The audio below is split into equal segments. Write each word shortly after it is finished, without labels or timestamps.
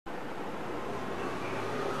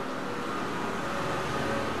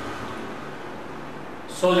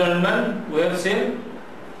So gentlemen, we have seen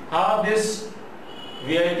how this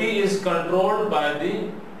VIT is controlled by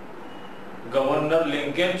the governor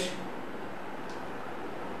linkage,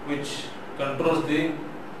 which controls the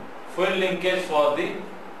fuel linkage for the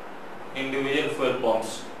individual fuel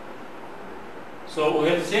pumps. So we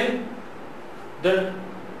have seen that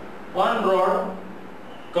one rod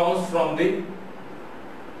comes from the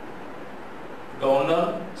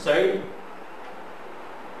governor side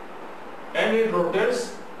and it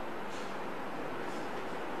rotates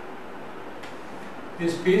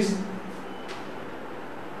this piece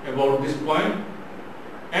about this point,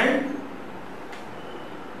 and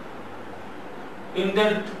in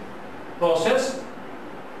that process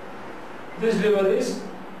this lever is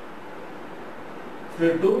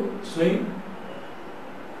free to swing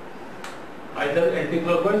either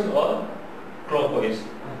anti-clockwise or clockwise.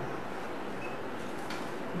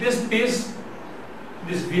 This piece,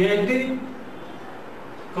 this VIT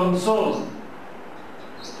console,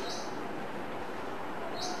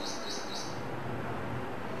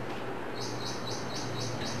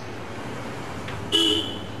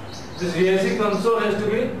 this VIC console has to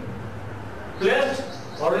be placed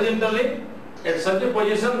horizontally at such a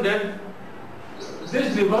position that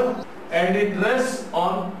this lever and it rests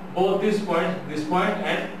on both this point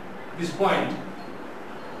and this point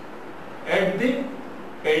at the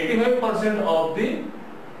 85% of the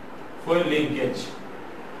fuel linkage.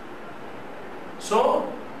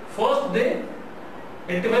 So first the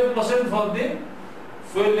 85% for the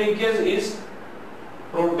fuel linkage is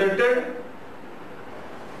rotated,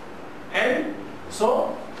 and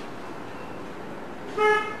so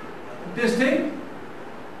this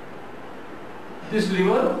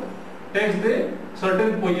lever takes the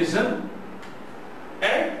certain position,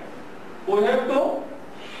 and we have to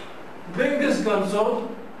bring this console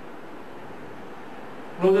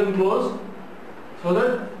close and close so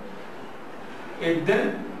that it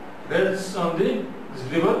then rests on this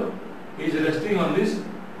lever is resting on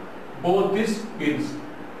both these pins,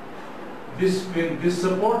 this pin, this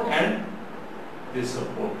support and this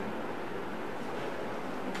support.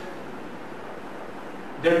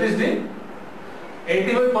 That is the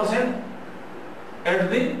 85%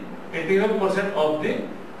 at the 85% of the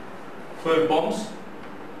fuel pumps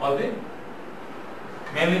or the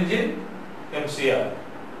main engine MCR.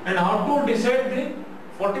 And how to decide the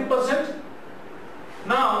 40%?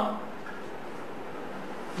 Now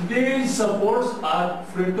these supports are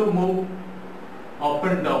free to move up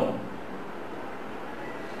and down.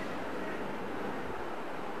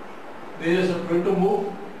 These are free to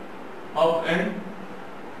move up and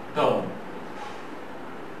down.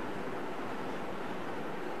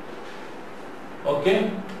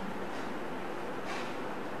 Okay.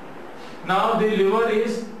 Now the lever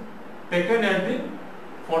is taken at the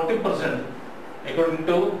 40% according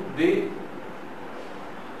to the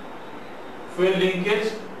fuel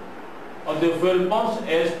linkage of the fuel pumps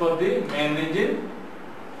as per the main engine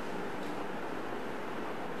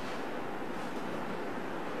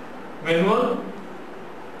manual,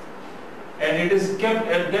 and it is kept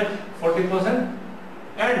at that 40%,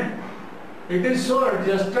 and it is so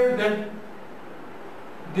adjusted that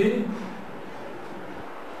the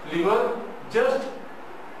lever just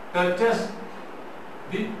touches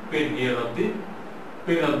the pin here of the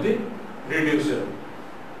pin of the reducer.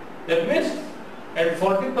 That means at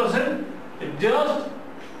 40% it just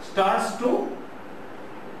starts to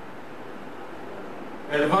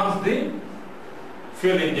advance the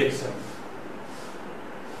fuel injection.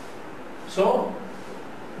 So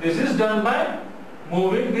this is done by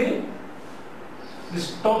moving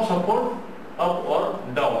this top support up or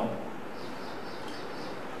down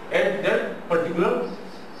at that particular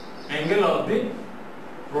angle of the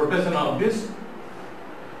rotation of this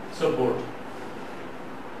support.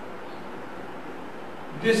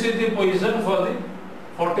 This is the position for the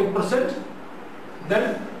 40%.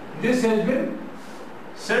 Then this has been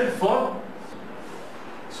set for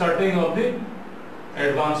starting of the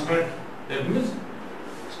advancement. That means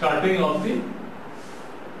starting of the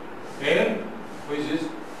air which is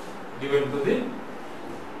given to the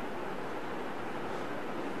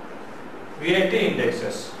VIT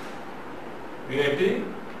indexes, VIT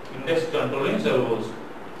index controlling servos.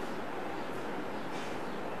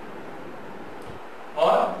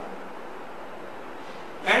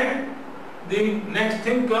 And the next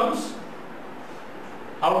thing comes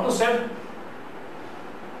how to set.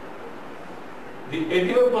 The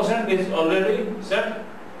 85% is already set.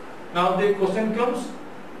 Now the question comes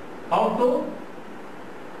how to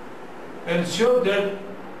ensure that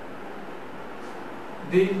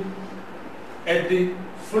at the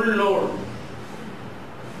full load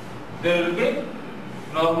there will be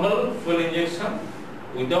normal fuel injection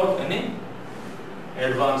without any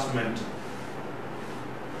advancement.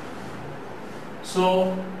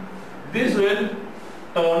 So this will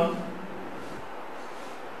turn,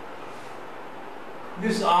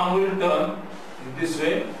 this arm will turn in this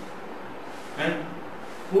way and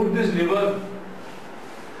put this lever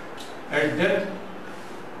at that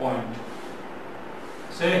point.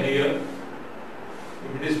 Say here,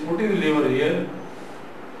 if it is putting the lever here,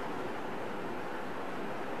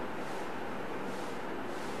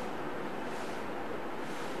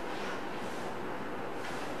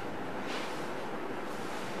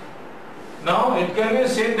 now it can be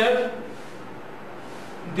seen that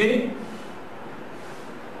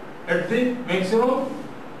at the maximum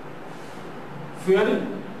fuel,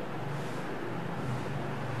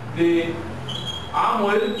 the arm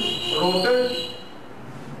will rotate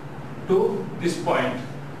to this point,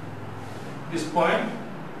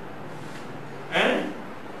 and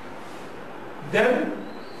then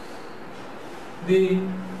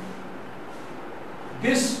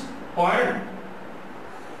this point,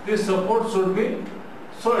 this support should be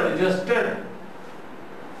so adjusted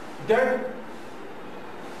that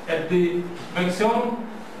at the maximum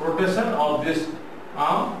rotation of this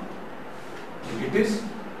arm, it is,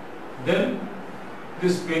 then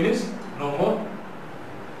this pin is no more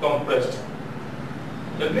compressed.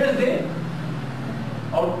 That means the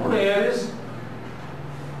output air is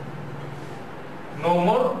no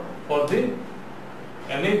more for the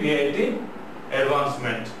any VIT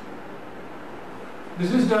advancement.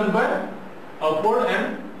 This is done by upward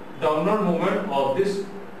and downward movement of this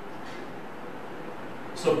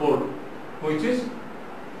support, which is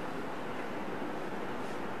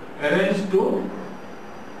arranged to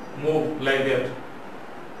move like that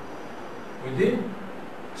with the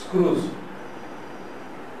screws.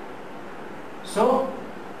 So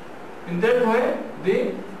in that way,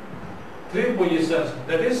 the three positions,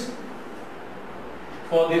 that is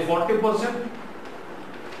for the 40%,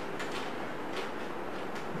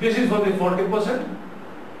 this is for the 40%,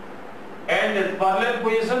 and at parallel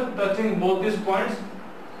position touching both these points,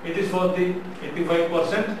 it is for the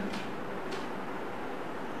 85%,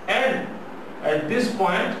 and at this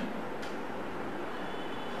point,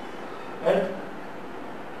 at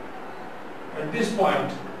this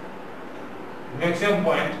point, maximum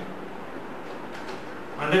point,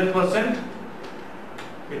 100%,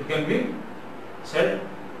 it can be set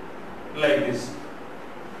like this.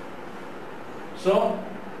 So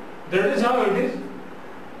that is how it is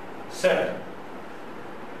set.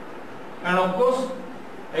 And of course,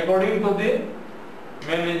 according to the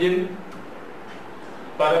main engine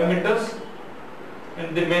parameters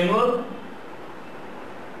in the manual,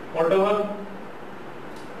 whatever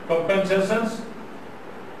compensations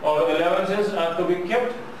or allowances are to be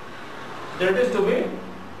kept, that is to be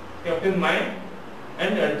kept in mind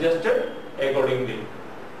and adjusted accordingly.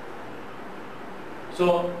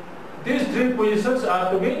 So these three positions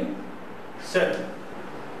are to be set.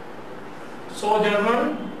 So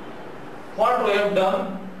gentlemen, what we have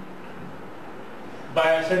done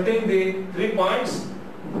by setting the 3 points,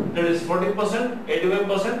 that is 40%,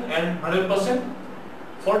 85% and 100%.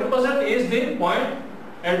 40% is the point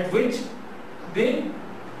at which the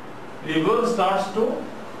lever starts to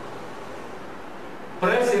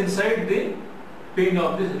press inside the pin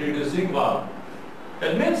of this reducing valve.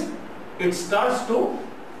 That means it starts to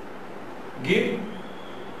give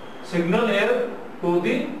signal air to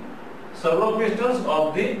the servo pistons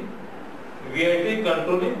of the VIT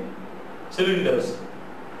controlling cylinders.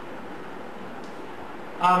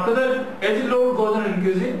 After that, as the load goes on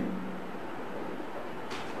increasing,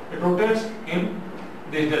 it rotates in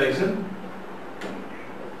this direction.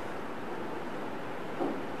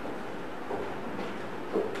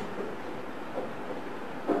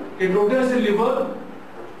 It rotates the lever,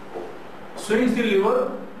 swings the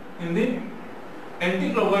lever in the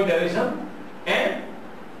anti-clockwise direction, and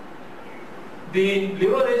the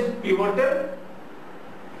lever is pivoted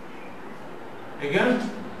against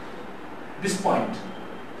this point.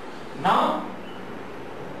 Now,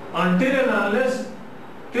 until and unless,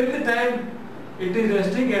 till the time it is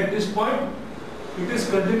resting at this point, it is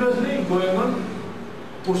continuously going on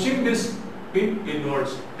pushing this pin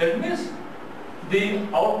inwards. That means the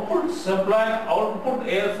output supply, output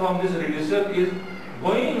air from this reducer is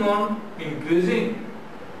going on increasing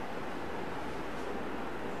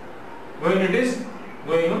when it is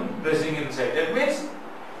going on pressing inside. That means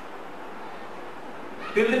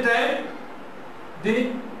till the time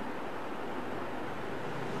the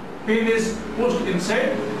pin is pushed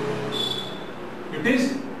inside, it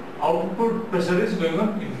is output pressure is going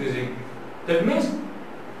on increasing. That means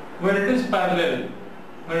when it is parallel,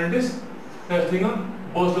 when it is resting on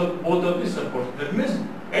both of the supports. That means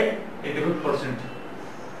at 85%.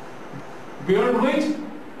 Beyond which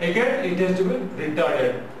again it has to be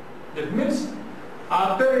retarded. That means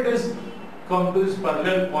after it has come to this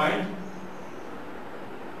parallel point,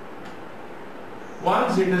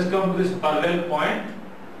 once it has come to this parallel point,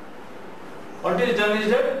 what is done is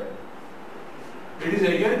that it is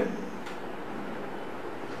again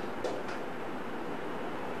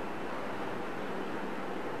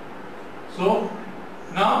so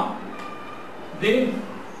now the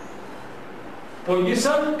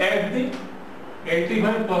position at the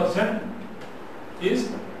 85% is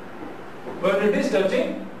when it is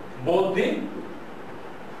touching both the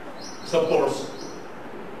supports.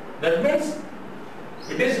 That means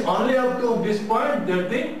it is only up to this point that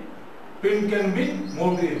the pin can be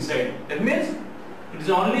moved inside. That means it is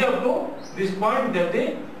only up to this point that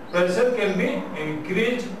the pressure can be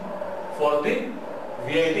increased for the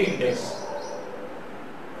VIT index.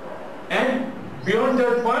 And beyond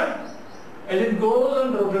that point, as it goes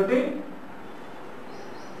on rotating,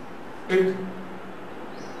 it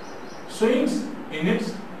swings in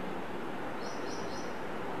its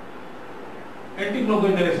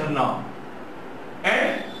anti-clockwise direction now,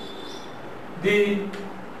 and the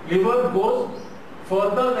lever goes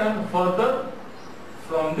further and further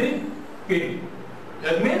from the pin.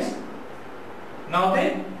 That means now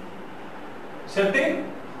the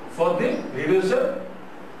setting for the reducer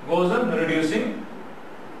goes on reducing.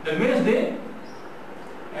 That means the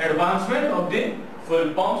advancement of the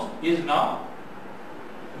fuel pumps is now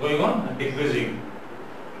going on decreasing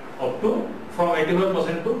up to from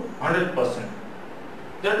 85% to 100%.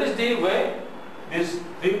 That is the way these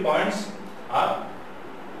 3 points are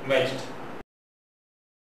matched.